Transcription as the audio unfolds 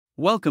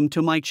Welcome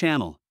to my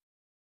channel.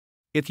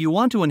 If you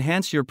want to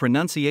enhance your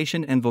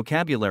pronunciation and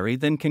vocabulary,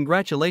 then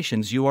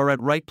congratulations, you are at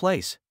right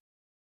place.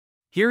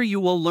 Here you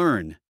will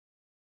learn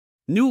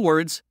new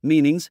words,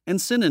 meanings,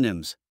 and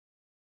synonyms.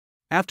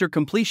 After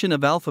completion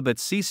of Alphabet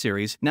C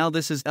series, now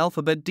this is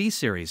Alphabet D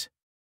series.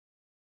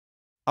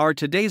 Our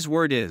today's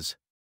word is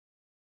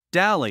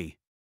dally.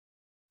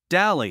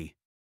 Dally.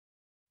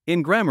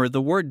 In grammar,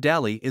 the word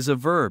dally is a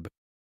verb.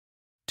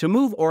 To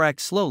move or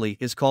act slowly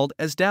is called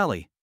as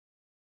dally.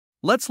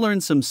 Let's learn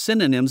some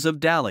synonyms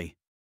of dally.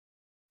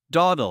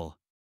 Dawdle,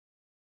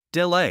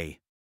 delay,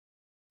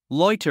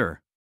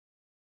 loiter.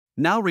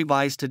 Now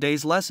revise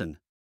today's lesson.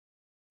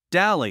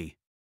 Dally,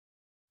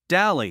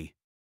 dally.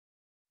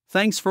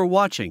 Thanks for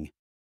watching.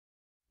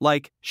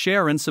 Like,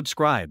 share and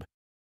subscribe.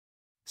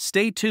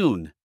 Stay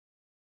tuned.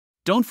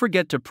 Don't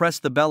forget to press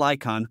the bell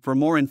icon for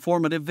more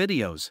informative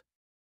videos.